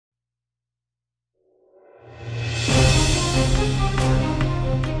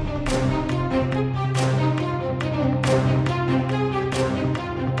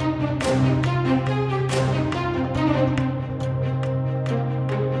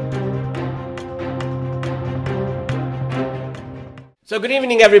So good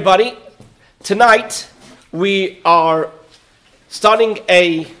evening, everybody. Tonight we are starting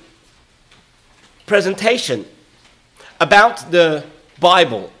a presentation about the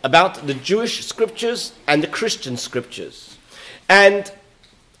Bible, about the Jewish scriptures and the Christian scriptures. And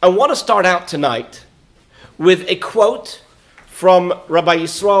I want to start out tonight with a quote from Rabbi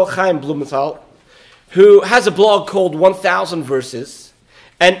Israel Chaim Blumenthal, who has a blog called 1000 Verses.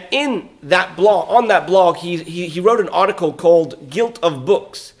 And in that blog, on that blog, he wrote an article called Guilt of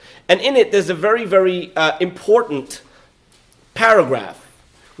Books. And in it, there's a very, very important paragraph,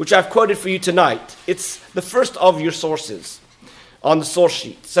 which I've quoted for you tonight. It's the first of your sources on the source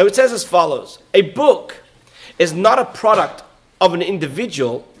sheet. So it says as follows: a book is not a product of an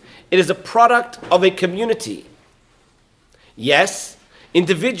individual, it is a product of a community. Yes,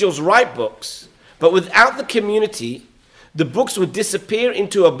 individuals write books, but without the community, the books would disappear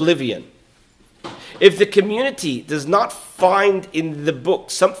into oblivion. If the community does not find in the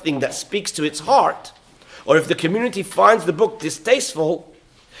book something that speaks to its heart, or if the community finds the book distasteful,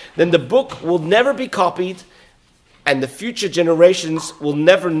 then the book will never be copied and the future generations will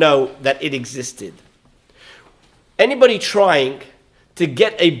never know that it existed. Anybody trying to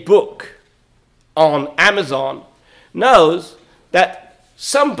get a book on Amazon knows that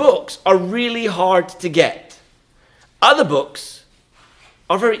some books are really hard to get. Other books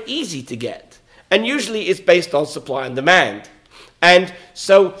are very easy to get, and usually it's based on supply and demand. And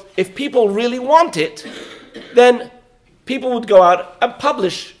so if people really want it, then people would go out and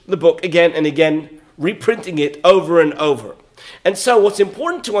publish the book again and again, reprinting it over and over. And so what's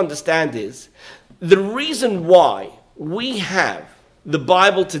important to understand is the reason why we have the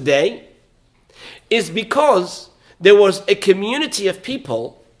Bible today is because there was a community of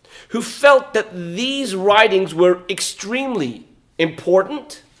people who felt that these writings were extremely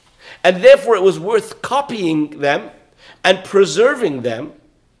important, and therefore it was worth copying them and preserving them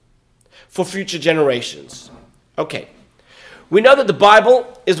for future generations. Okay, we know that the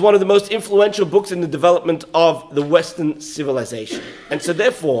Bible is one of the most influential books in the development of the Western civilization, and so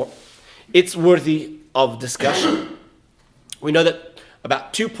therefore it's worthy of discussion. We know that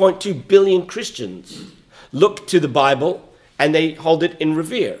about 2.2 billion Christians look to the Bible and they hold it in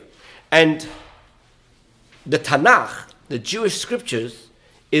revere. And the Tanakh, the Jewish scriptures,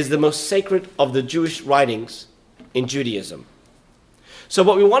 is the most sacred of the Jewish writings in Judaism. So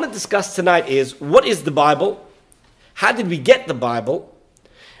what we want to discuss tonight is, what is the Bible? How did we get the Bible?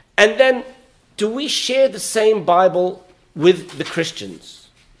 And then, do we share the same Bible with the Christians?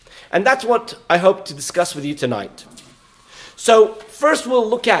 And that's what I hope to discuss with you tonight. So first we'll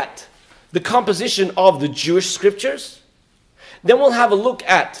look at the composition of the Jewish scriptures. Then we'll have a look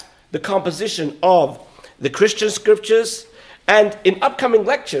at the composition of the Christian scriptures, and in upcoming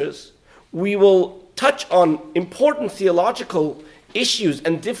lectures we will touch on important theological issues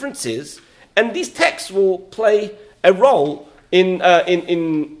and differences, and these texts will play a role in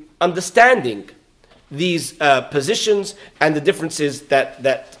understanding these positions and the differences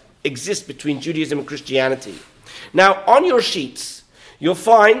that exist between Judaism and Christianity. Now, on your sheets you'll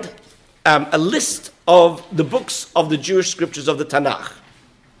find a list of the books of the Jewish scriptures of the Tanakh.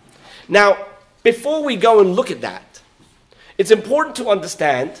 Now, before we go and look at that, it's important to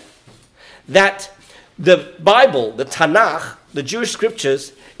understand that the Bible, the Tanakh, the Jewish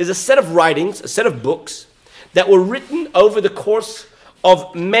scriptures, is a set of writings, a set of books that were written over the course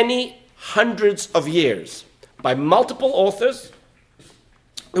of many hundreds of years by multiple authors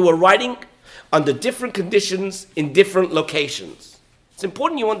who were writing under different conditions in different locations. It's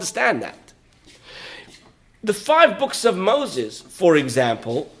important you understand that. The 5 books of Moses, for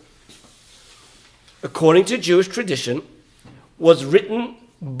example, according to Jewish tradition, was written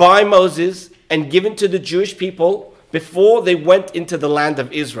by Moses and given to the Jewish people before they went into the land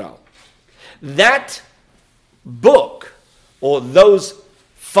of Israel. That book, or those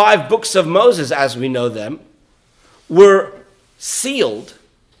 5 books of Moses as we know them, were sealed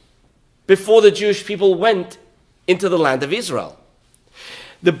before the Jewish people went into the land of Israel.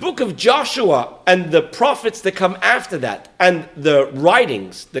 The book of Joshua and the prophets that come after that, and the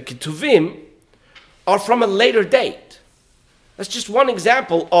writings, the Ketuvim, are from a later date. That's just one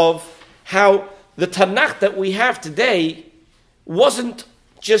example of how the Tanakh that we have today wasn't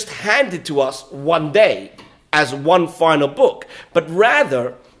just handed to us one day as one final book, but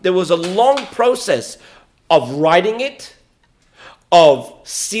rather there was a long process of writing it, of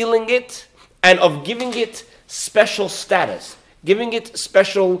sealing it, and of giving it special status, giving it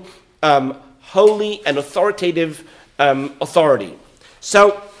special holy and authoritative authority.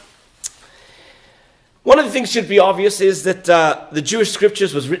 So one of the things should be obvious is that the Jewish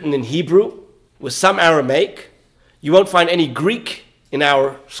scriptures was written in Hebrew with some Aramaic. You won't find any Greek in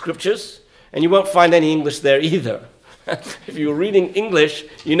our scriptures, and you won't find any English there either. If you're reading English,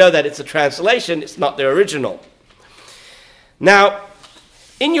 you know that it's a translation, it's not the original. Now,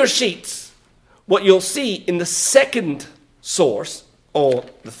 in your sheets, what you'll see in the second source, or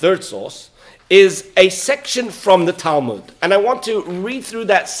the third source, is a section from the Talmud. And I want to read through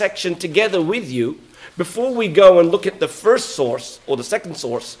that section together with you before we go and look at the first source, or the second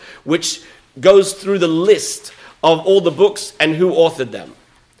source, which goes through the list of all the books and who authored them.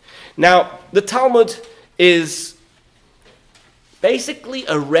 Now, the Talmud is basically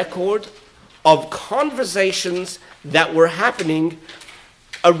a record of conversations that were happening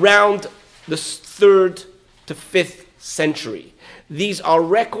around the 3rd to 5th century. These are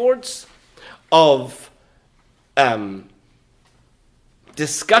records of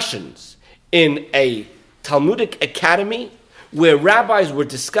discussions in a Talmudic academy where rabbis were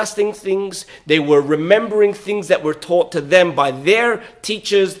discussing things, they were remembering things that were taught to them by their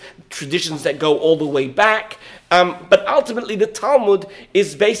teachers, traditions that go all the way back. But ultimately, the Talmud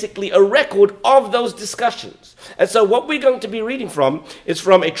is basically a record of those discussions. And so what we're going to be reading from is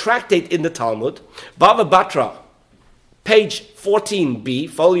from a tractate in the Talmud, Bava Batra, page 14b,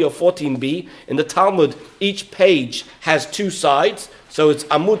 folio 14b. In the Talmud, each page has 2 sides. So it's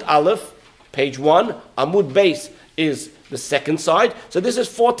Amud Aleph, page 1. Amud Beis is the second side. So this is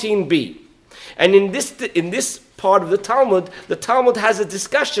 14b. And in this part of the Talmud has a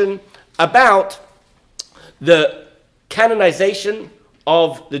discussion about the canonization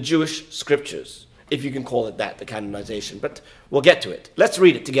of the Jewish scriptures, if you can call it that, the canonization. But we'll get to it. Let's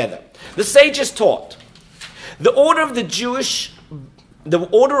read it together. The sages taught, the order of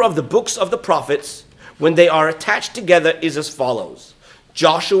the books of the prophets, when they are attached together, is as follows: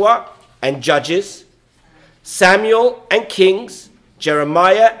 Joshua and Judges, Samuel and Kings,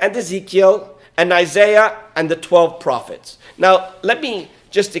 Jeremiah and Ezekiel, and Isaiah and the 12 prophets. Now, let me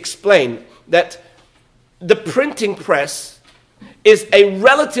just explain that the printing press is a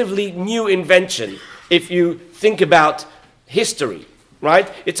relatively new invention if you think about history,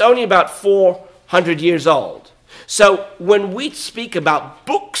 right? It's only about 400 years old. So when we speak about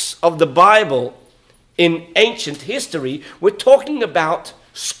books of the Bible in ancient history, we're talking about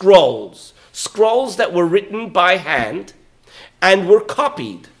scrolls that were written by hand and were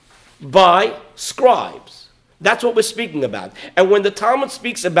copied by scribes. That's what we're speaking about. And when the Talmud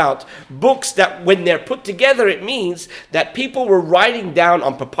speaks about books that when they're put together, it means that people were writing down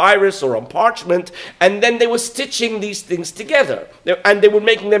on papyrus or on parchment, and then they were stitching these things together. And they were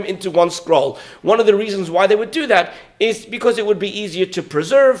making them into one scroll. One of the reasons why they would do that is because it would be easier to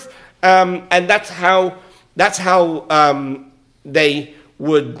preserve, and that's how they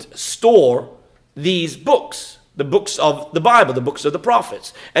would store these books. The books of the Bible, the books of the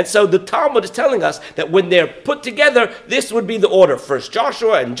prophets. And so the Talmud is telling us that when they're put together, this would be the order. First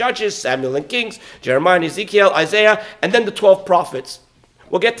Joshua and Judges, Samuel and Kings, Jeremiah and Ezekiel, Isaiah, and then the 12 prophets.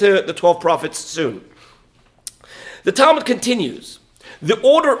 We'll get to the 12 prophets soon. The Talmud continues. The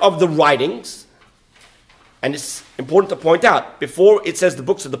order of the writings, and it's important to point out, before it says the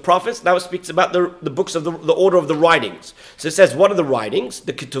books of the prophets, now it speaks about the books of the order of the writings. So it says, what are the writings?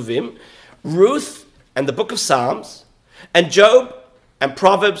 The Ketuvim, Ruth, and the book of Psalms, and Job, and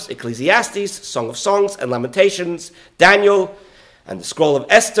Proverbs, Ecclesiastes, Song of Songs, and Lamentations, Daniel, and the scroll of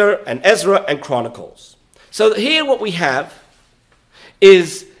Esther, and Ezra, and Chronicles. So here what we have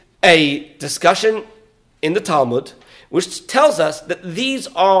is a discussion in the Talmud which tells us that these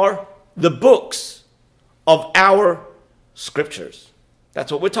are the books of our scriptures.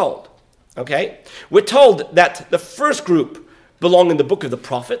 That's what we're told. Okay? We're told that the first group belong in the book of the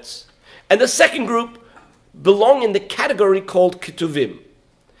prophets, and the second group belong in the category called Ketuvim.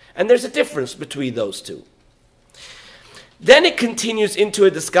 And there's a difference between those two. Then it continues into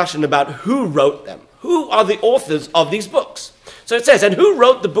a discussion about who wrote them. Who are the authors of these books? So it says, and who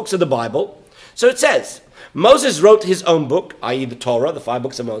wrote the books of the Bible? So it says, Moses wrote his own book, i.e. the Torah, the 5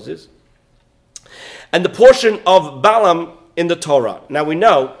 books of Moses, and the portion of Balaam in the Torah. Now we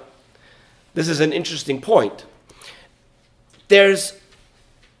know, this is an interesting point, there's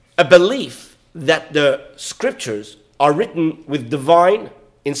a belief that the scriptures are written with divine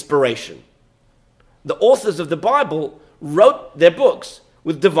inspiration. The authors of the Bible wrote their books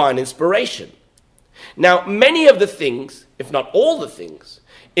with divine inspiration. Now, many of the things, if not all the things,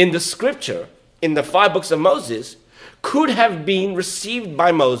 in the scripture, in the 5 books of Moses, could have been received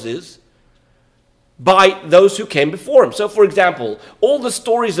by Moses by those who came before him. So, for example, all the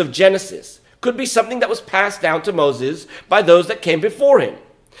stories of Genesis could be something that was passed down to Moses by those that came before him.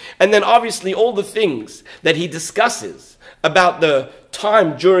 And then obviously all the things that he discusses about the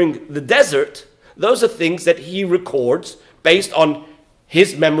time during the desert, those are things that he records based on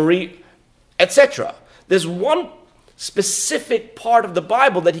his memory, etc. There's one specific part of the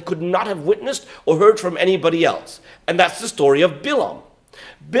Bible that he could not have witnessed or heard from anybody else, and that's the story of Bilam.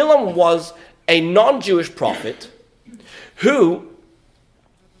 Bilam was a non-Jewish prophet who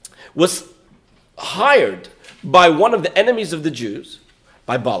was hired by one of the enemies of the Jews,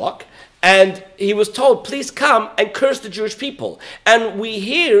 by Balak, and he was told, please come and curse the Jewish people. And we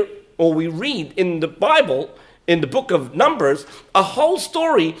hear, or we read in the Bible, in the book of Numbers, a whole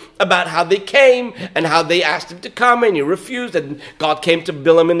story about how they came and how they asked him to come and he refused, and God came to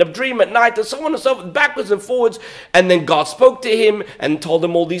Bilam in a dream at night and so on and so forth, backwards and forwards. And then God spoke to him and told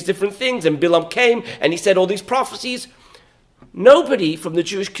him all these different things, and Bilam came and he said all these prophecies. Nobody from the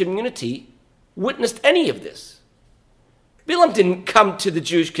Jewish community witnessed any of this. Bilam didn't come to the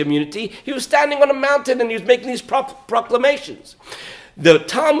Jewish community. He was standing on a mountain and he was making these proclamations. The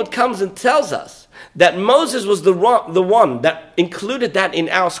Talmud comes and tells us that Moses was the one that included that in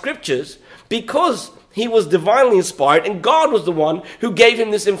our scriptures because he was divinely inspired and God was the one who gave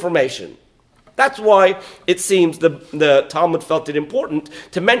him this information. That's why it seems the Talmud felt it important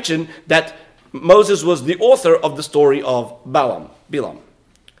to mention that Moses was the author of the story of Bilam.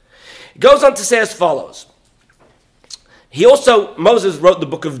 It goes on to say as follows. Moses wrote the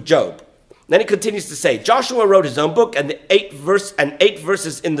book of Job. Then he continues to say, Joshua wrote his own book and eight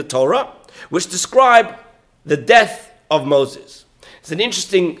verses in the Torah, which describe the death of Moses. It's an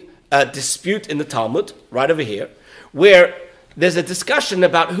interesting dispute in the Talmud, right over here, where there's a discussion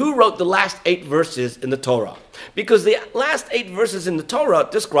about who wrote the last 8 verses in the Torah. Because the last 8 verses in the Torah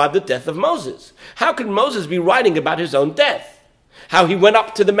describe the death of Moses. How could Moses be writing about his own death? How he went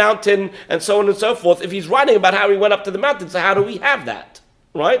up to the mountain and so on and so forth. If he's writing about how he went up to the mountain, so how do we have that?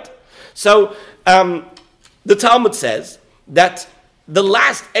 Right? So the Talmud says that the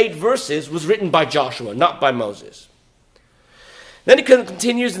last 8 verses was written by Joshua, not by Moses. Then he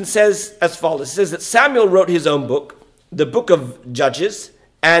continues and says as follows. He says that Samuel wrote his own book, the book of Judges,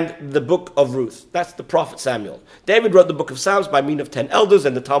 and the book of Ruth. That's the prophet Samuel. David wrote the book of Psalms by means of 10 elders,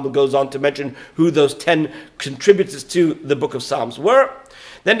 and the Talmud goes on to mention who those 10 contributors to the book of Psalms were.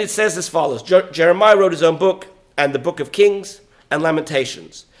 Then it says as follows. Jeremiah wrote his own book, and the book of Kings, and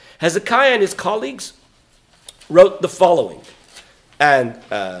Lamentations. Hezekiah and his colleagues wrote the following. And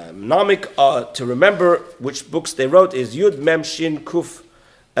to remember which books they wrote is Yud, Mem, Shin, Kuf,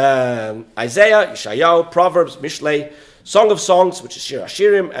 Isaiah, Yeshayahu, Proverbs, Mishlei, Song of Songs, which is Shir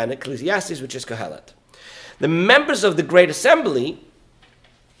Hashirim, and Ecclesiastes, which is Kohelet. The members of the Great Assembly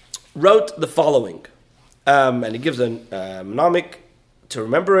wrote the following, and he gives a mnemonic to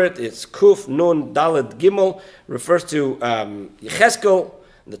remember it. It's Kuf, Nun, Daled, Gimel, refers to Yechezkel,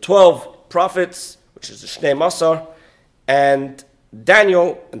 the 12 prophets, which is the Shnei Masar, and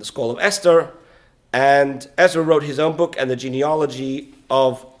Daniel, and the Scroll of Esther, and Ezra wrote his own book and the genealogy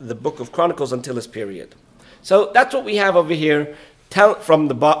of the book of Chronicles until this period. So that's what we have over here from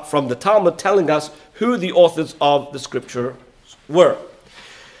the Talmud telling us who the authors of the scripture were.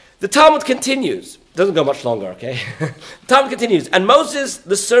 The Talmud continues. Doesn't go much longer, okay? The Talmud continues. And Moses,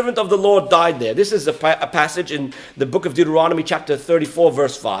 the servant of the Lord, died there. This is a passage in the book of Deuteronomy, chapter 34,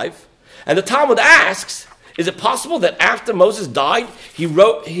 verse 5. And the Talmud asks, is it possible that after Moses died,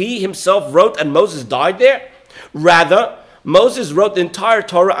 he himself wrote and Moses died there? Rather, Moses wrote the entire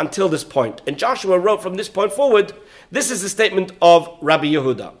Torah until this point. And Joshua wrote from this point forward. This is the statement of Rabbi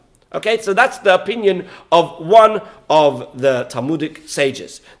Yehuda. Okay, so that's the opinion of one of the Talmudic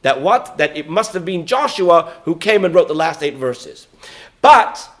sages. That it must have been Joshua who came and wrote the last 8 verses.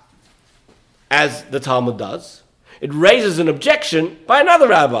 But, as the Talmud does, it raises an objection by another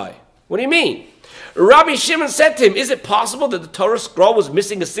rabbi. What do you mean? Rabbi Shimon said to him, is it possible that the Torah scroll was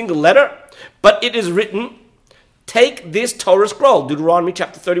missing a single letter? But it is written, take this Torah scroll, Deuteronomy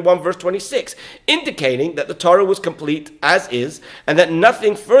chapter 31, verse 26, indicating that the Torah was complete as is, and that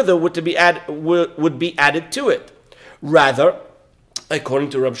nothing further would be added to it. Rather, according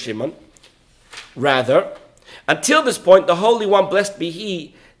to Rabbi Shimon, until this point, the Holy One, blessed be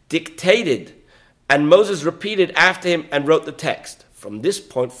He, dictated, and Moses repeated after him and wrote the text. From this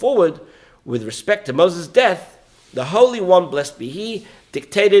point forward, with respect to Moses' death, the Holy One, blessed be He,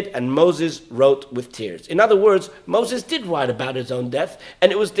 dictated, and Moses wrote with tears. In other words, Moses did write about his own death,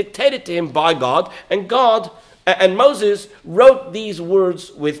 and it was dictated to him by God, and Moses wrote these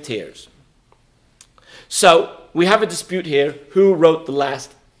words with tears. So, we have a dispute here. Who wrote the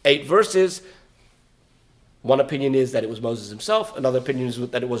last 8 verses? One opinion is that it was Moses himself. Another opinion is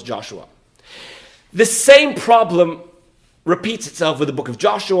that it was Joshua. The same problem repeats itself with the book of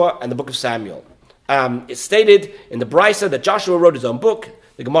Joshua and the book of Samuel. It's stated in the Brisa that Joshua wrote his own book.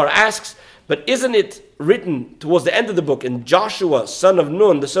 The Gemara asks, but isn't it written towards the end of the book, and Joshua, son of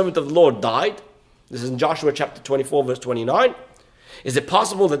Nun, the servant of the Lord, died? This is in Joshua chapter 24, verse 29. Is it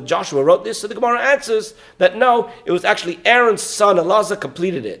possible that Joshua wrote this? So the Gemara answers that no, it was actually Aaron's son, Elazar,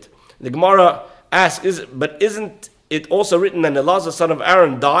 completed it. The Gemara asks, but isn't it also written that Elazar, son of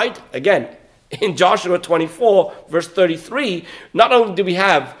Aaron, died? Again, in Joshua 24, verse 33, not only do we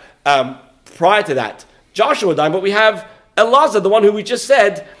have, prior to that, Joshua dying, but we have Elazar, the one who we just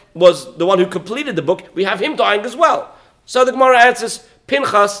said was the one who completed the book. We have him dying as well. So the Gemara answers,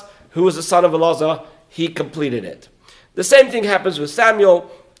 Pinchas, who was the son of Elazar, he completed it. The same thing happens with Samuel.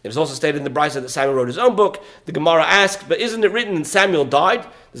 It is also stated in the Brisa that Samuel wrote his own book. The Gemara asks, but isn't it written and Samuel died?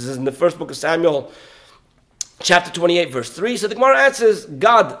 This is in the first book of Samuel, chapter 28, verse 3. So the Gemara answers,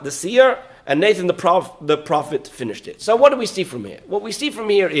 God, the seer, and Nathan, the prophet, finished it. So what do we see from here? What we see from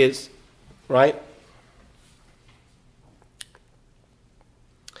here is, right,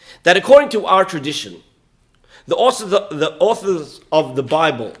 that according to our tradition, the authors of the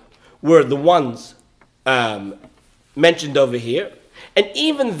Bible were the ones mentioned over here. And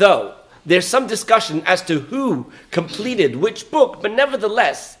even though there's some discussion as to who completed which book, but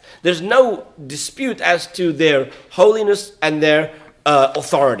nevertheless, there's no dispute as to their holiness and their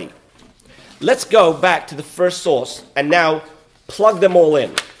authority. Let's go back to the first source and now plug them all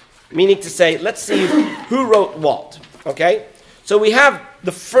in. Meaning to say, let's see who wrote what. Okay? So we have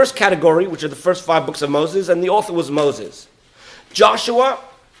the first category, which are the first 5 books of Moses, and the author was Moses. Joshua,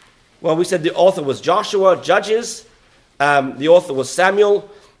 well, we said the author was Joshua. Judges, the author was Samuel.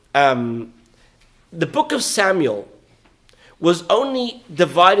 The book of Samuel was only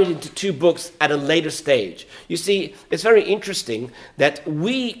divided into 2 books at a later stage. You see, it's very interesting that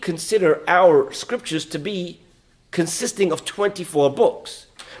we consider our scriptures to be consisting of 24 books.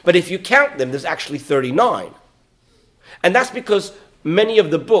 But if you count them, there's actually 39. And that's because many of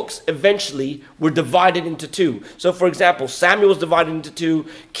the books eventually were divided into 2. So, for example, Samuel was divided into 2.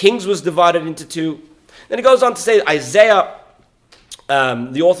 Kings was divided into 2. Then it goes on to say Isaiah,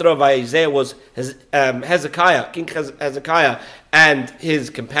 the author of Isaiah was Hezekiah, King Hezekiah, and his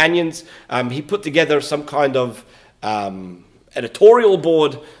companions. He put together some kind of editorial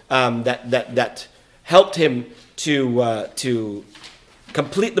board that helped him to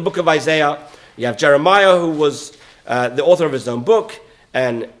complete the book of Isaiah. You have Jeremiah, who was the author of his own book,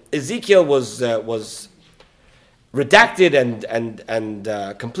 and Ezekiel was redacted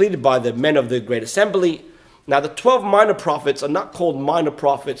and completed by the men of the Great Assembly. Now, the 12 minor prophets are not called minor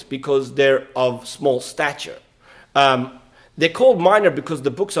prophets because they're of small stature. They're called minor because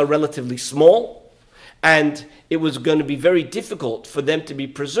the books are relatively small, and it was going to be very difficult for them to be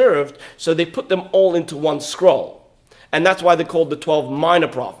preserved, so they put them all into one scroll. And that's why they're called the 12 minor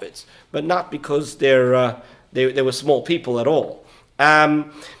prophets, but not because they were small people at all.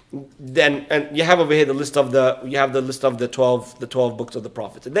 And you have over here the list of the 12 books of the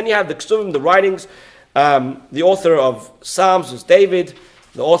prophets, and then you have the Ksuvim, the writings. The author of Psalms was David.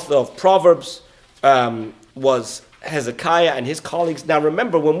 The author of Proverbs was Hezekiah and his colleagues. Now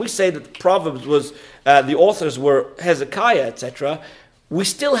remember, when we say that Proverbs was the authors were Hezekiah, etc., we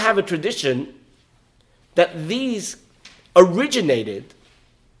still have a tradition that these originated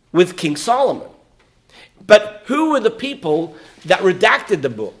with King Solomon. But who were the people that redacted the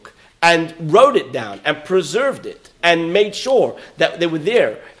book and wrote it down and preserved it and made sure that they were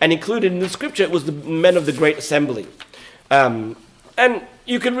there and included in the scripture? It was the men of the Great Assembly. And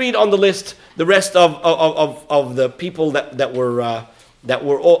you can read on the list the rest of the people that were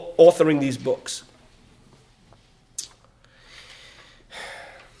authoring these books.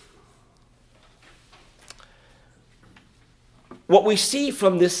 What we see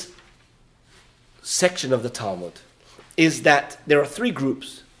from this section of the Talmud is that there are 3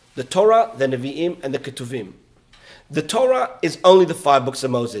 groups: the Torah, the Nevi'im, and the Ketuvim. The Torah is only the 5 books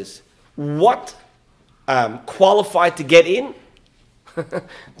of Moses. What qualified to get in?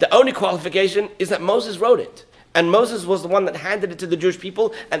 The only qualification is that Moses wrote it. And Moses was the one that handed it to the Jewish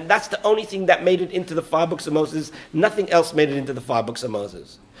people, and that's the only thing that made it into the 5 books of Moses. Nothing else made it into the 5 books of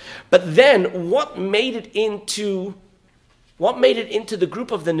Moses. But then, what made it into the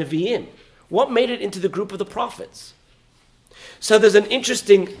group of the Nevi'im? What made it into the group of the prophets? So there's an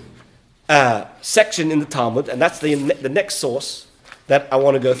interesting section in the Talmud, and that's the next source that I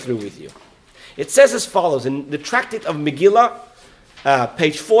want to go through with you. It says as follows in the Tractate of Megillah,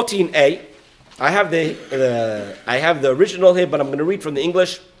 page 14a. I have the original here, but I'm going to read from the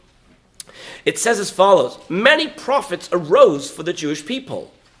English. It says as follows: many prophets arose for the Jewish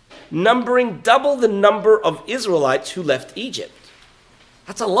people, numbering double the number of Israelites who left Egypt.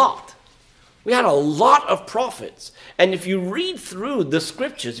 That's a lot. We had a lot of prophets. And if you read through the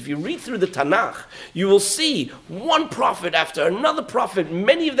scriptures, if you read through the Tanakh, you will see one prophet after another prophet,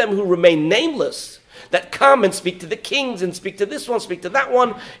 many of them who remain nameless, that come and speak to the kings and speak to this one, speak to that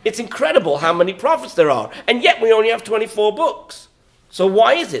one. It's incredible how many prophets there are. And yet we only have 24 books. So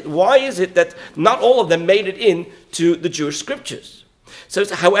why is it? Why is it that not all of them made it into the Jewish scriptures? So,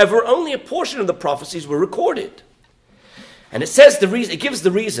 however, only a portion of the prophecies were recorded. And it says the reason, it gives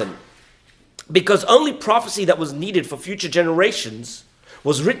the reason, because only prophecy that was needed for future generations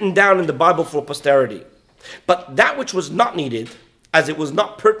was written down in the Bible for posterity. But that which was not needed, as it was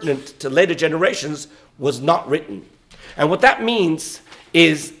not pertinent to later generations, was not written. And what that means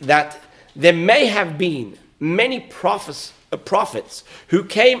is that there may have been many prophets who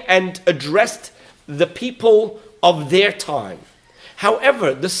came and addressed the people of their time.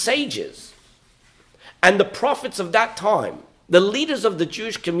 However, the sages and the prophets of that time, the leaders of the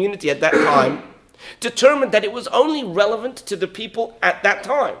Jewish community at that time, determined that it was only relevant to the people at that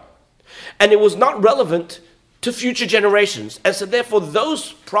time. And it was not relevant to future generations. And so therefore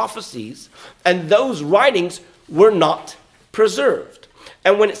those prophecies and those writings were not preserved.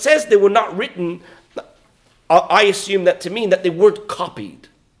 And when it says they were not written, I assume that to mean that they weren't copied.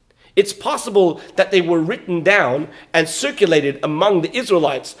 It's possible that they were written down and circulated among the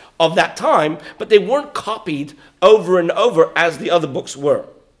Israelites of that time, but they weren't copied over and over as the other books were.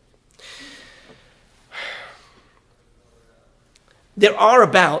 There are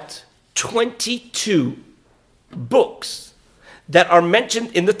about 22 books that are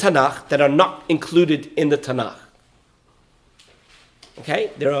mentioned in the Tanakh that are not included in the Tanakh.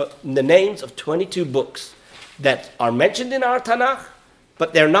 Okay? There are the names of 22 books that are mentioned in our Tanakh,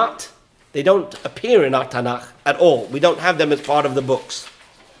 but they don't appear in our Tanakh at all. We don't have them as part of the books.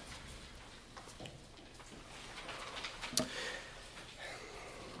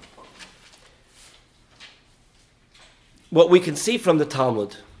 What we can see from the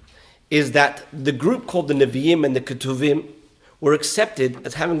Talmud is that the group called the Nevi'im and the Ketuvim were accepted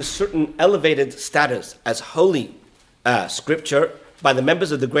as having a certain elevated status as holy scripture by the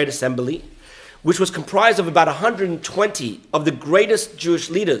members of the Great Assembly, which was comprised of about 120 of the greatest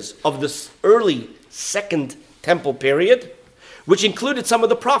Jewish leaders of this early Second Temple period, which included some of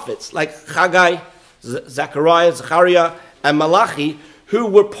the prophets like Haggai, Zechariah, and Malachi, who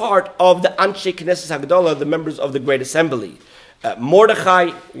were part of the Anshe Knesset Hagdolah, the members of the Great Assembly.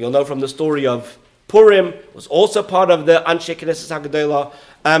 Mordechai, you'll know from the story of Purim, was also part of the Anshe Knesset Hagdolah,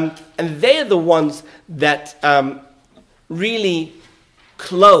 and they're the ones that really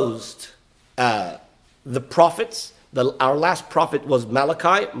closed the prophets. Our last prophet was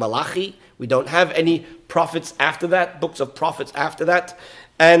Malachi. We don't have any prophets after that, books of prophets after that.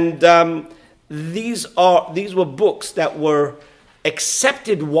 And these were books that were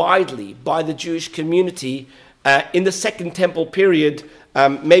accepted widely by the Jewish community in the Second Temple period,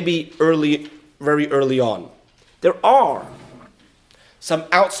 maybe very early on. There are some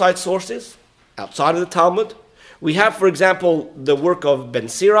outside sources, outside of the Talmud. We have, for example, the work of Ben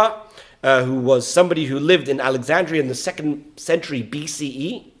Sira, who was somebody who lived in Alexandria in the 2nd century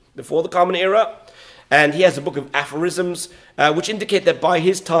BCE, before the Common Era. And he has a book of aphorisms, which indicate that by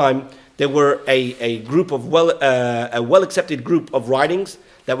his time, there were a group of a well-accepted group of writings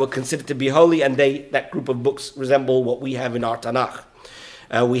that were considered to be holy, and that group of books resemble what we have in our Tanakh.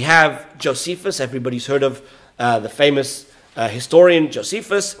 We have Josephus. Everybody's heard of the famous historian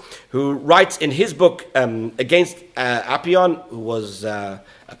Josephus, who writes in his book against Apion, who was a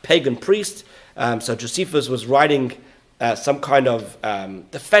pagan priest. So Josephus was writing some kind of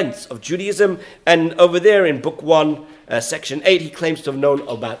defense of Judaism. And over there in Book 1, Section 8, he claims to have known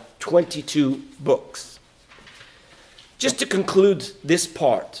about 22 books. Just to conclude this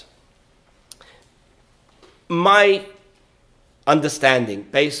part, my understanding,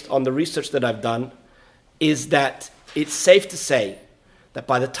 based on the research that I've done, is that it's safe to say that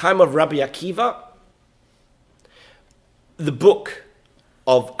by the time of Rabbi Akiva, the book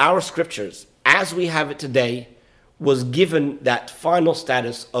of our scriptures, as we have it today, was given that final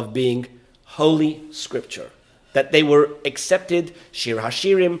status of being holy scripture. That they were accepted, Shir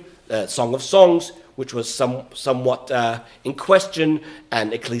HaShirim, Song of Songs, which was somewhat in question,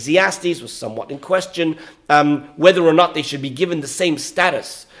 and Ecclesiastes was somewhat in question, whether or not they should be given the same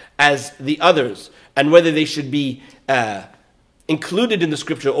status as the others, and whether they should be included in the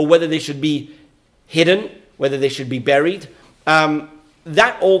scripture, or whether they should be hidden, whether they should be buried.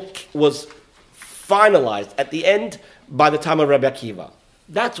 That all was finalized at the end by the time of Rabbi Akiva.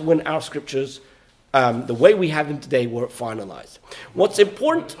 That's when our scriptures, the way we have them today, were finalized. What's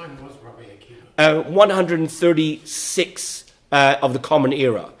important... What time was Rabbi Akiva? 136 of the Common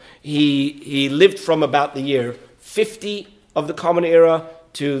Era. He lived from about the year 50 of the Common Era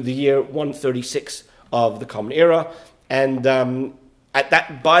to the year 136 of the Common Era, and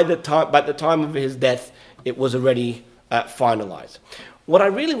by the time of his death, it was already finalized. What I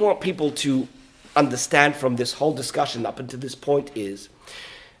really want people to understand from this whole discussion up until this point is,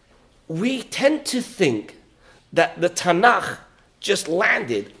 we tend to think that the Tanakh just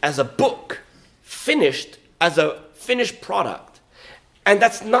landed as a book, finished as a finished product. And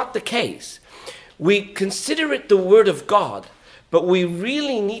that's not the case. We consider it the Word of God, but we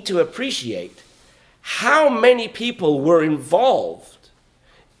really need to appreciate how many people were involved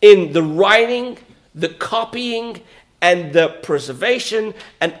in the writing, the copying, and the preservation,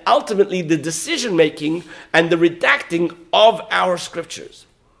 and ultimately the decision-making and the redacting of our scriptures.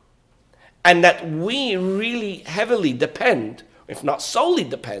 And that we really heavily depend, if not solely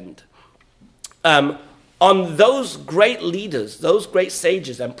depend, on those great leaders, those great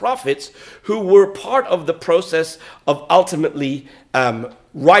sages and prophets who were part of the process of ultimately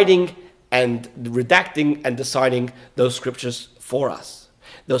writing and redacting and deciding those scriptures for us.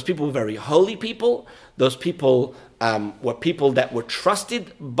 Those people were very holy people. Those people were people that were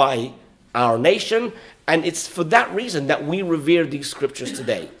trusted by our nation. And it's for that reason that we revere these scriptures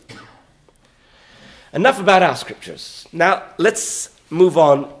today. Enough about our scriptures. Now let's move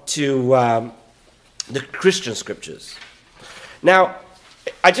on to the Christian scriptures. Now,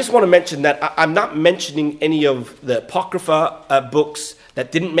 I just want to mention that I'm not mentioning any of the Apocrypha books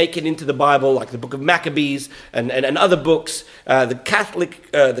that didn't make it into the Bible, like the Book of Maccabees and other books. The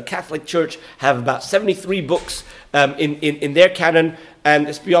Catholic Church have about 73 books in their canon, and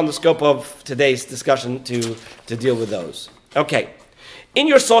it's beyond the scope of today's discussion to deal with those. Okay, in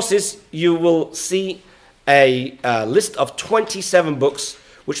your sources, you will see a list of 27 books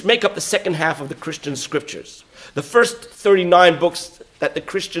which make up the second half of the Christian scriptures. The first 39 books that the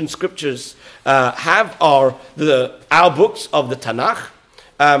Christian scriptures have are our books of the Tanakh,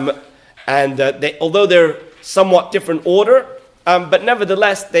 although they're somewhat different order, but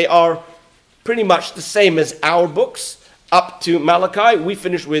nevertheless they are pretty much the same as our books up to Malachi. We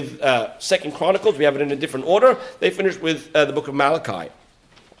finish with 2nd Chronicles. We have it in a different order. They finish with the book of Malachi.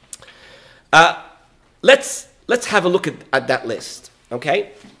 Let's have a look at that list.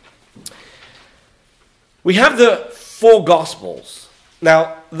 Okay, we have the 4 Gospels.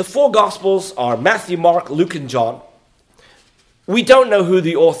 Now, the 4 Gospels are Matthew, Mark, Luke, and John. We don't know who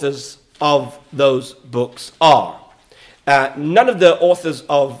the authors of those books are. None of the authors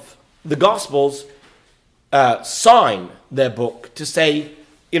of the Gospels sign their book to say,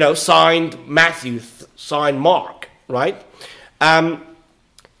 signed Matthew, signed Mark, right?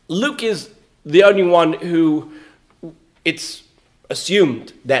 Luke is the only one who it's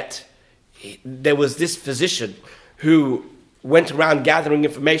assumed that there was this physician who went around gathering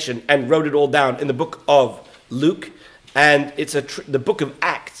information and wrote it all down in the book of Luke, and the book of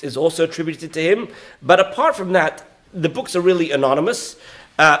Acts is also attributed to him. But apart from that, the books are really anonymous.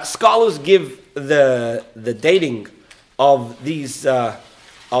 Scholars give the dating of these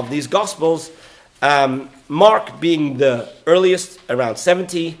Gospels, Mark being the earliest, around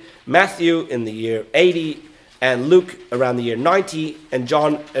 70, Matthew in the year 80, and Luke around the year 90, and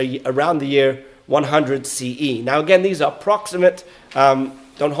John around the year 100 CE. Now again, these are approximate, don't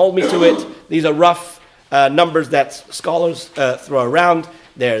hold me to it. These are rough numbers that scholars throw around.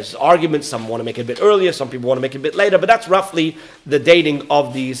 There's arguments, some want to make it a bit earlier, some people want to make it a bit later, but that's roughly the dating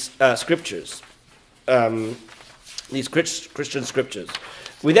of these scriptures, these Christian scriptures.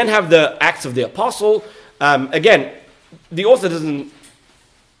 We then have the Acts of the Apostle. Again, the author doesn't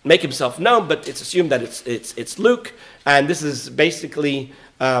make himself known, but it's assumed that it's Luke, and this is basically,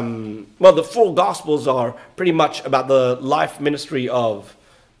 the 4 Gospels are pretty much about the life ministry of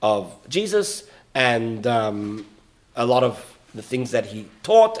Jesus, and a lot of the things that he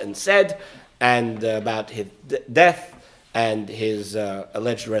taught and said, and about his death and his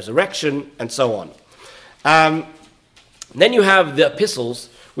alleged resurrection, and so on. Then you have the epistles,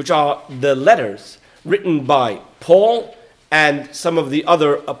 which are the letters written by Paul and some of the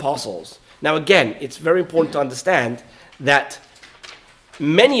other apostles. Now again, it's very important to understand that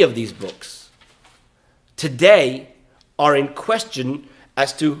many of these books today are in question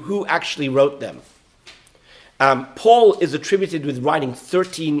as to who actually wrote them. Paul is attributed with writing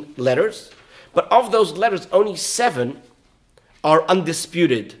 13 letters, but of those letters, only 7 are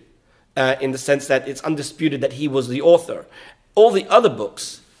undisputed, in the sense that it's undisputed that he was the author. All the other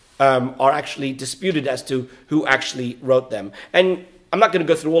books are actually disputed as to who actually wrote them. And I'm not going to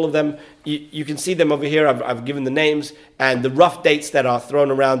go through all of them. You can see them over here. I've given the names and the rough dates that are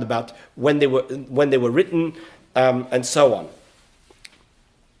thrown around about when they were written, and so on.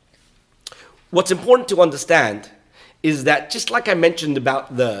 what's important to understand is that just like I mentioned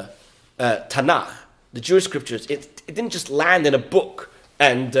about the Tanakh, the Jewish scriptures, it didn't just land in a book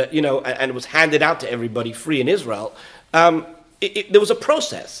and and it was handed out to everybody free in Israel. There was a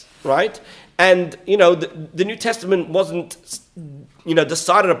process, right? And the New Testament wasn't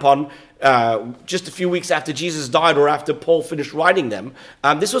decided upon just a few weeks after Jesus died or after Paul finished writing them.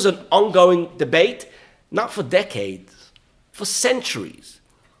 This was an ongoing debate, not for decades, for centuries.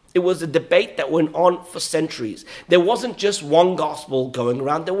 It was a debate that went on for centuries. There wasn't just one gospel going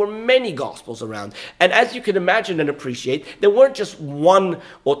around. There were many gospels around. And as you can imagine and appreciate, there weren't just 1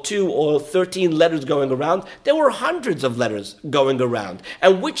 or 2 or 13 letters going around. There were hundreds of letters going around.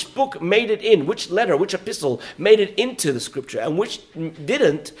 And which book made it in, which letter, which epistle made it into the scripture and which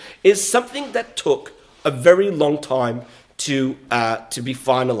didn't is something that took a very long time to be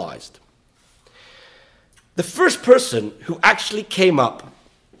finalized. The first person who actually came up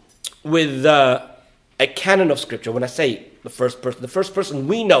with a canon of scripture, when I say the first person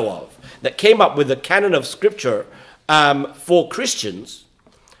we know of that came up with a canon of scripture for Christians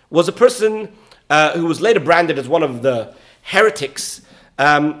was a person who was later branded as one of the heretics.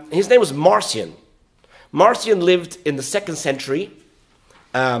 His name was Marcion. Marcion lived in the 2nd century,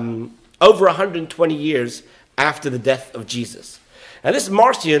 over 120 years after the death of Jesus. And this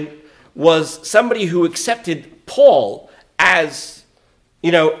Marcion was somebody who accepted Paul as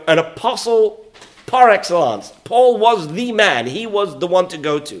an apostle par excellence. Paul was the man. He was the one to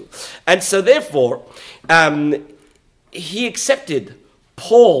go to. And so therefore, he accepted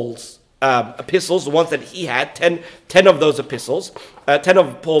Paul's epistles, the ones that he had, 10 of those epistles, 10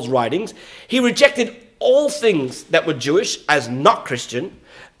 of Paul's writings. He rejected all things that were Jewish as not Christian.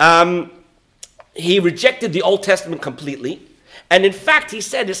 He rejected the Old Testament completely. And in fact, he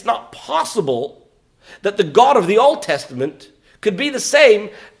said it's not possible that the God of the Old Testament could be the same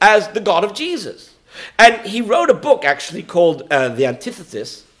as the God of Jesus. And he wrote a book actually called The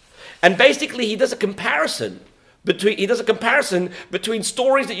Antithesis, and basically he does a comparison between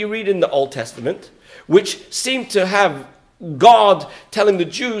stories that you read in the Old Testament, which seem to have God telling the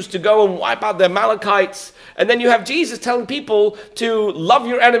Jews to go and wipe out the Amalekites, and then you have Jesus telling people to love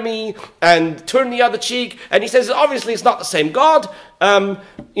your enemy and turn the other cheek, and he says obviously it's not the same God.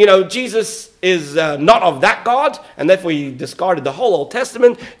 Jesus is not of that God, and therefore he discarded the whole Old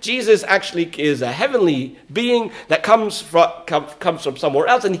Testament. Jesus actually is a heavenly being that comes from somewhere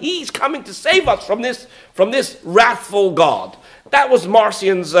else, and he's coming to save us from this wrathful God. That was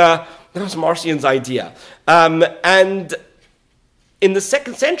Marcion's idea, and in the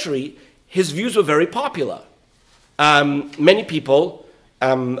 2nd century, his views were very popular. Many people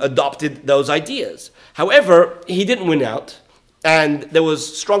adopted those ideas. However, he didn't win out, and there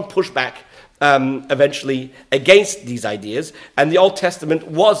was strong pushback eventually against these ideas, and the Old Testament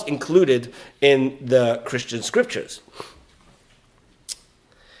was included in the Christian scriptures.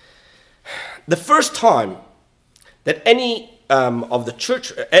 The first time that any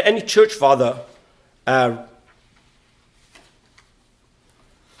church father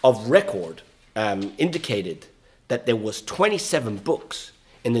of record indicated that there was 27 books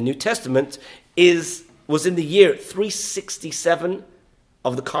in the New Testament was in the year 367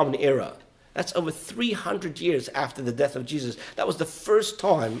 of the Common Era. That's over 300 years after the death of Jesus. That was the first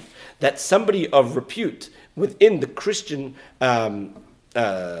time that somebody of repute within the Christian,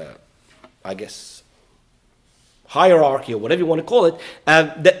 hierarchy, or whatever you want to call it,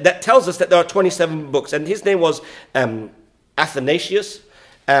 that tells us that there are 27 books. And his name was Athanasius.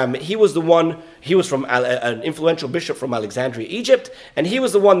 He was from an influential bishop from Alexandria, Egypt, and he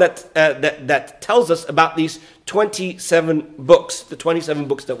was the one that tells us about these 27 books, the 27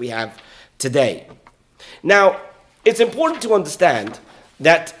 books that we have today. Now, it's important to understand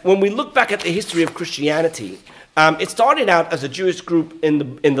that when we look back at the history of Christianity, it started out as a Jewish group in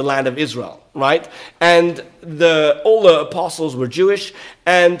the land of Israel, right? And all the apostles were Jewish,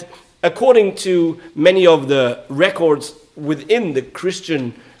 and according to many of the records within the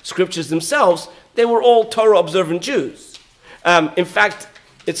Christian scriptures themselves, they were all Torah-observant Jews. In fact,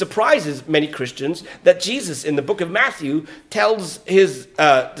 it surprises many Christians that Jesus, in the book of Matthew, tells his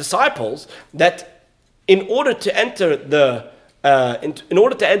disciples that in order to enter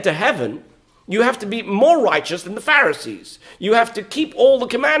heaven, you have to be more righteous than the Pharisees. You have to keep all the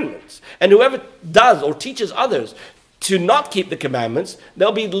commandments. And whoever does or teaches others to not keep the commandments,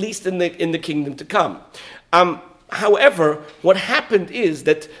 they'll be least in the kingdom to come. However, what happened is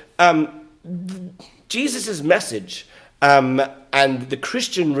that Jesus' message and the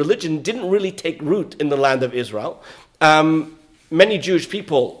Christian religion didn't really take root in the land of Israel. Many Jewish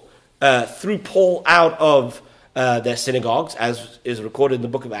people threw Paul out of their synagogues, as is recorded in the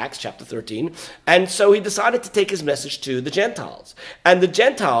book of Acts, chapter 13. And so he decided to take his message to the Gentiles. And the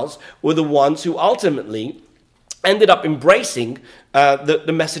Gentiles were the ones who ultimately ended up embracing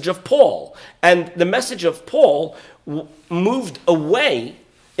the message of Paul. And the message of Paul moved away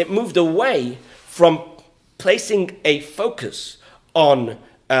from placing a focus on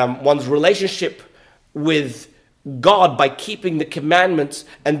one's relationship with God by keeping the commandments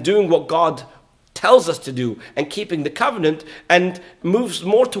and doing what God tells us to do and keeping the covenant, and moves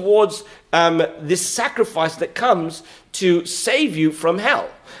more towards this sacrifice that comes to save you from hell.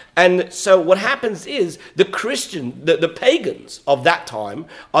 And so what happens is the pagans of that time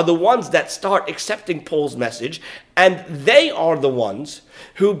are the ones that start accepting Paul's message, and they are the ones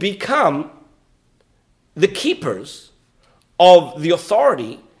who become the keepers of the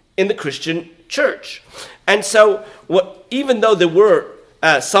authority in the Christian church. And so even though there were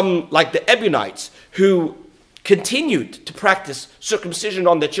some, like the Ebionites, who continued to practice circumcision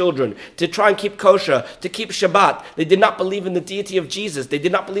on their children, to try and keep kosher, to keep Shabbat. They did not believe in the deity of Jesus. They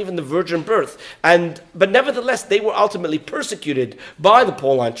did not believe in the virgin birth. But nevertheless, they were ultimately persecuted by the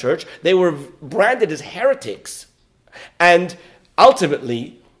Pauline church. They were branded as heretics. And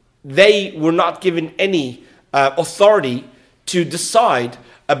ultimately, they were not given any authority to decide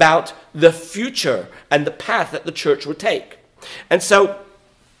about the future and the path that the church would take. And so,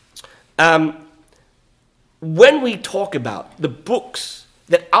 when we talk about the books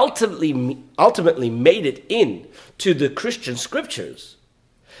that ultimately made it in to the Christian scriptures,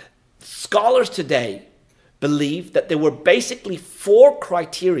 scholars today believe that there were basically 4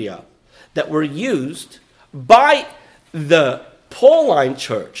 criteria that were used by the Pauline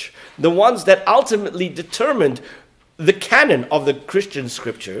church, the ones that ultimately determined the canon of the Christian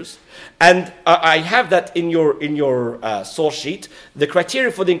scriptures. And I have that in your source sheet, the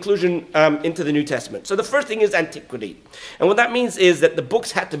criteria for the inclusion into the New Testament. So the first thing is antiquity. And what that means is that the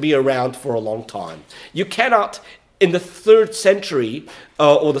books had to be around for a long time. You cannot, in the 3rd century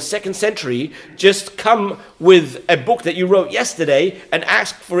or the 2nd century, just come with a book that you wrote yesterday and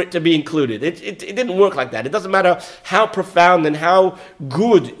ask for it to be included. It didn't work like that. It doesn't matter how profound and how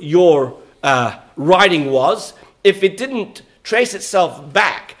good your writing was. If it didn't trace itself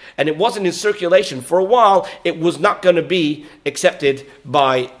back and it wasn't in circulation for a while, it was not going to be accepted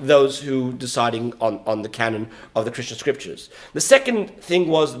by those who deciding on the canon of the Christian scriptures. The second thing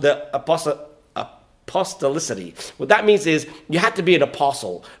was the apostolicity. What that means is you had to be an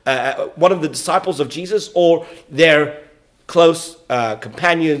apostle, one of the disciples of Jesus or their close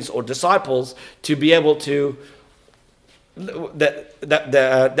companions or disciples, to be able to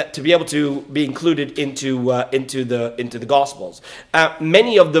to be able to be included into the Gospels.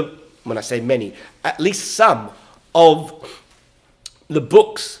 Many of the, when I say many, at least some of the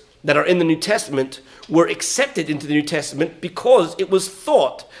books that are in the New Testament were accepted into the New Testament because it was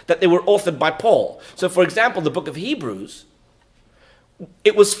thought that they were authored by Paul. So, for example, the book of Hebrews,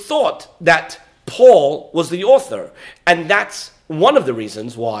 it was thought that Paul was the author, and that's one of the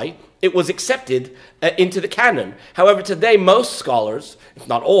reasons why it was accepted into the canon. However, today most scholars, if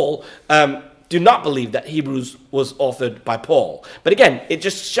not all, do not believe that Hebrews was authored by Paul. But again, it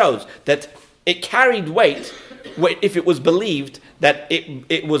just shows that it carried weight if it was believed that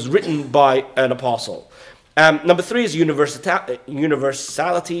it was written by an apostle. Number 3 is universality.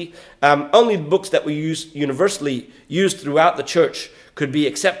 Only books that were universally used throughout the church could be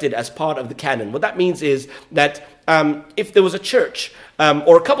accepted as part of the canon. What that means is that if there was a church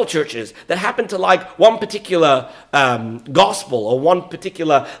or a couple churches that happened to like one particular gospel or one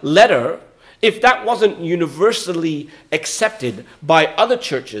particular letter, if that wasn't universally accepted by other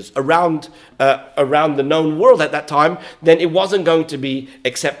churches around the known world at that time, then it wasn't going to be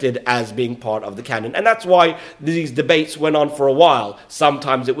accepted as being part of the canon. And that's why these debates went on for a while.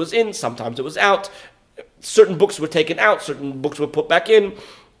 Sometimes it was in, sometimes it was out. Certain books were taken out, certain books were put back in.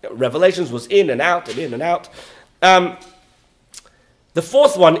 Revelations was in and out and in and out. The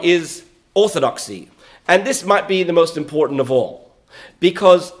fourth one is orthodoxy. And this might be the most important of all,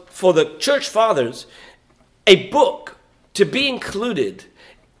 because for the church fathers, a book to be included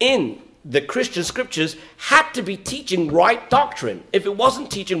in the Christian scriptures had to be teaching right doctrine. If it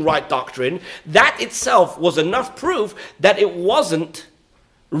wasn't teaching right doctrine, that itself was enough proof that it wasn't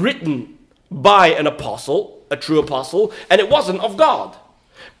written by an apostle, a true apostle, and it wasn't of God.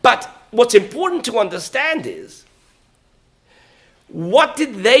 But what's important to understand is, what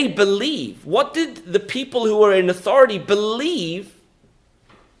did they believe? What did the people who were in authority believe,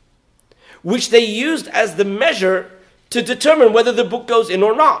 which they used as the measure to determine whether the book goes in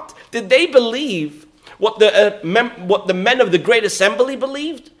or not? Did they believe what the men of the Great Assembly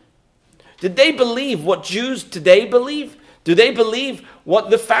believed? Did they believe what Jews today believe? Do they believe what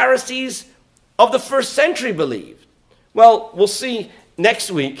the Pharisees of the first century believed? Well, we'll see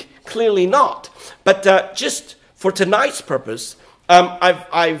next week. Clearly not. But just for tonight's purpose,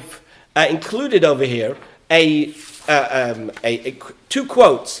 I've included over here two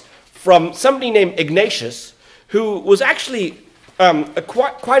quotes from somebody named Ignatius, who was actually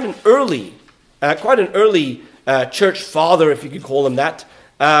quite an early church father, if you could call him that.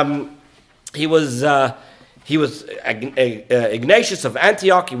 He was Ignatius of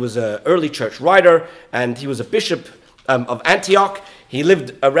Antioch. He was an early church writer, and he was a bishop of Antioch. He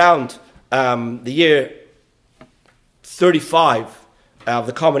lived around the year 35 of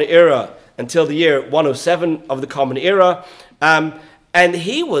the Common Era until the year 107 of the Common Era. And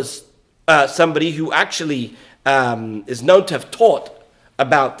he was somebody who actually is known to have taught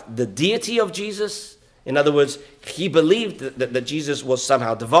about the deity of Jesus. In other words, he believed that Jesus was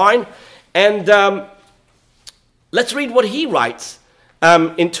somehow divine. And let's read what he writes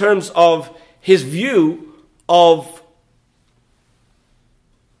in terms of his view of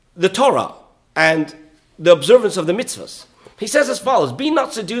the Torah and the observance of the mitzvahs. He says as follows: "Be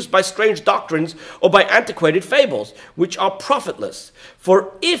not seduced by strange doctrines or by antiquated fables, which are profitless.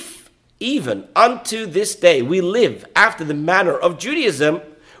 For if even unto this day we live after the manner of Judaism,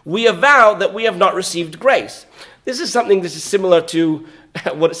 we avow that we have not received grace." This is something that is similar to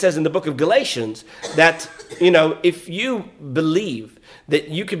what it says in the book of Galatians, that, if you believe that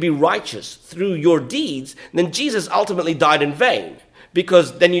you can be righteous through your deeds, then Jesus ultimately died in vain,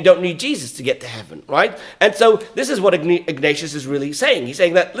 because then you don't need Jesus to get to heaven, right? And so this is what Ignatius is really saying. He's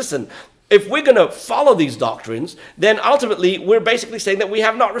saying that, listen, if we're going to follow these doctrines, then ultimately we're basically saying that we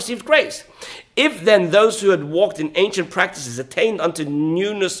have not received grace. "If then those who had walked in ancient practices attained unto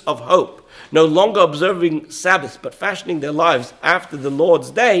newness of hope, no longer observing Sabbaths, but fashioning their lives after the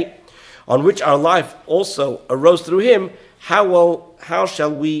Lord's day, on which our life also arose through him, how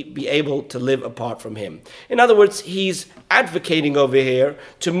shall we be able to live apart from him?" In other words, he's advocating over here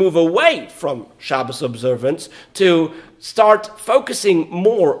to move away from Shabbos observance, to start focusing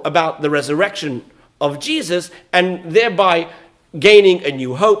more about the resurrection of Jesus, and thereby gaining a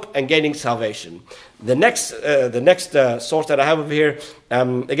new hope and gaining salvation. The next source that I have over here,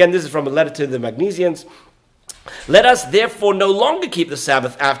 again, this is from a letter to the Magnesians. "Let us therefore no longer keep the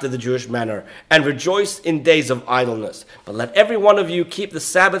Sabbath after the Jewish manner, and rejoice in days of idleness. But let every one of you keep the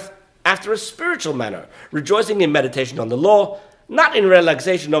Sabbath after a spiritual manner, rejoicing in meditation on the law, not in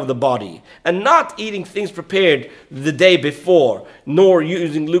relaxation of the body, and not eating things prepared the day before, nor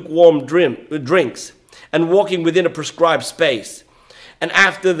using lukewarm drinks, and walking within a prescribed space. And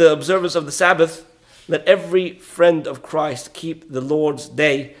after the observance of the Sabbath, let every friend of Christ keep the Lord's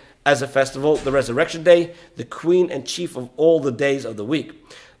day as a festival, the resurrection day, the queen and chief of all the days of the week.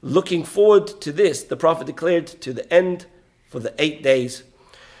 Looking forward to this, the prophet declared to the end for the 8 days,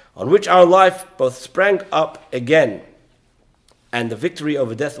 on which our life both sprang up again, and the victory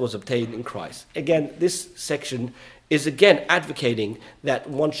over death was obtained in Christ." Again, this section is again advocating that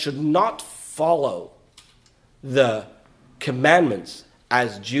one should not follow the commandments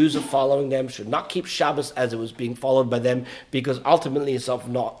as Jews are following them, should not keep Shabbos as it was being followed by them, because ultimately it's of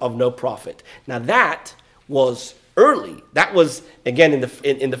no profit. Now that was early. That was, again, in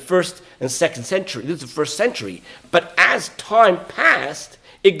the first and second century. This is the first century. But as time passed,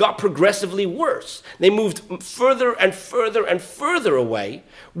 it got progressively worse. They moved further and further and further away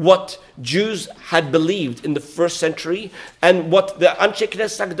what Jews had believed in the first century, and what the Anshe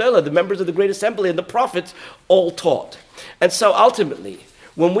Knesset Agdola, the members of the Great Assembly, and the prophets all taught. And so ultimately,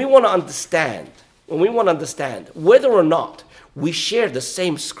 when we want to understand whether or not we share the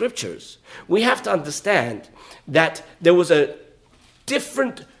same scriptures, we have to understand that there was a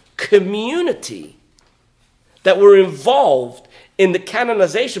different community that were involved in the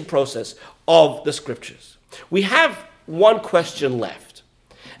canonization process of the scriptures. We have one question left,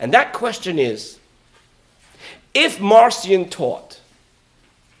 and that question is, if Marcion taught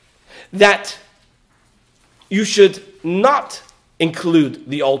that you should not include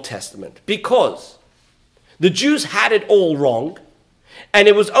the Old Testament because the Jews had it all wrong, and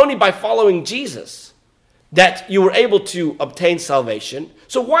it was only by following Jesus that you were able to obtain salvation,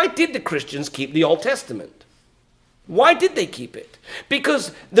 so why did the Christians keep the Old Testament? Why did they keep it?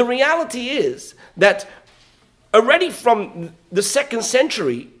 Because the reality is that already from the 2nd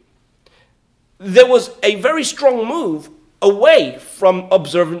century, there was a very strong move away from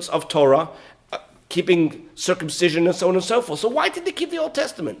observance of Torah, keeping circumcision and so on and so forth. So why did they keep the Old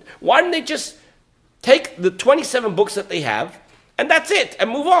Testament? Why didn't they just take the 27 books that they have and that's it and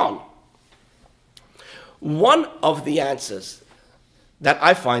move on? One of the answers that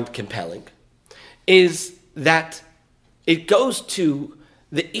I find compelling is that it goes to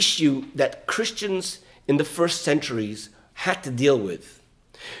the issue that Christians in the first centuries had to deal with.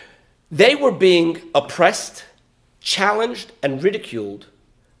 They were being oppressed, challenged, and ridiculed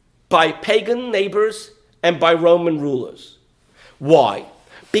by pagan neighbors and by Roman rulers. Why?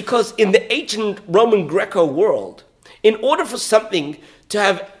 Because in the ancient Roman Greco world, in order for something to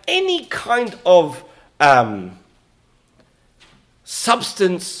have any kind of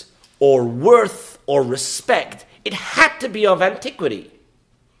substance or worth or respect, it had to be of antiquity.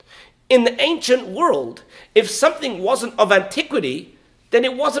 In the ancient world, if something wasn't of antiquity, then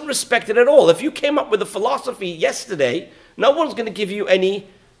it wasn't respected at all. If you came up with a philosophy yesterday, no one's going to give you any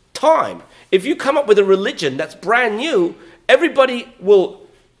time. If you come up with a religion that's brand new, everybody will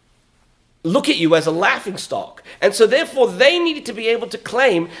look at you as a laughingstock. And so therefore they needed to be able to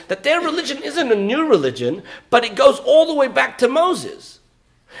claim that their religion isn't a new religion, but it goes all the way back to Moses.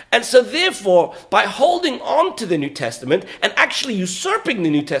 And so therefore, by holding on to the New Testament and actually usurping the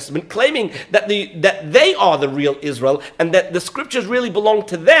New Testament, claiming that they are the real Israel and that the scriptures really belong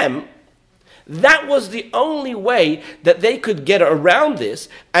to them, that was the only way that they could get around this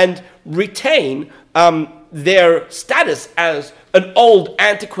and retain their status as an old,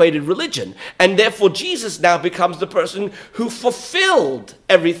 antiquated religion. And therefore, Jesus now becomes the person who fulfilled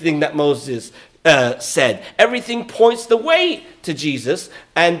everything that Moses said. Everything points the way to Jesus,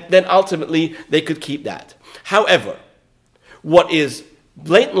 and then ultimately they could keep that. However, what is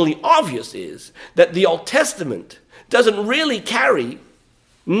blatantly obvious is that the Old Testament doesn't really carry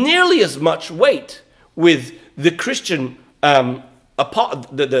nearly as much weight with the Christian, the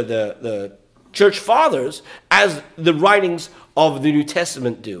church fathers as the writings of the New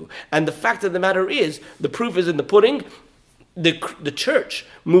Testament do. And the fact of the matter is, the proof is in the pudding. The church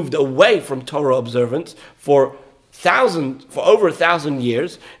moved away from Torah observance for over 1,000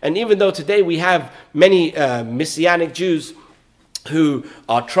 years. And even though today we have many Messianic Jews who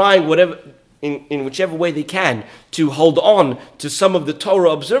are trying whatever, in whichever way they can, to hold on to some of the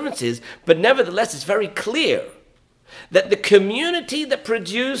Torah observances, but nevertheless it's very clear that the community that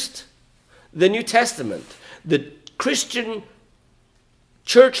produced the New Testament, the Christian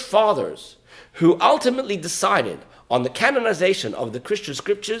church fathers who ultimately decided on the canonization of the Christian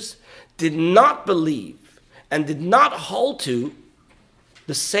scriptures, did not believe and did not hold to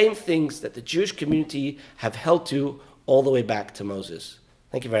the same things that the Jewish community have held to all the way back to Moses.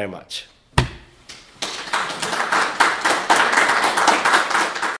 Thank you very much.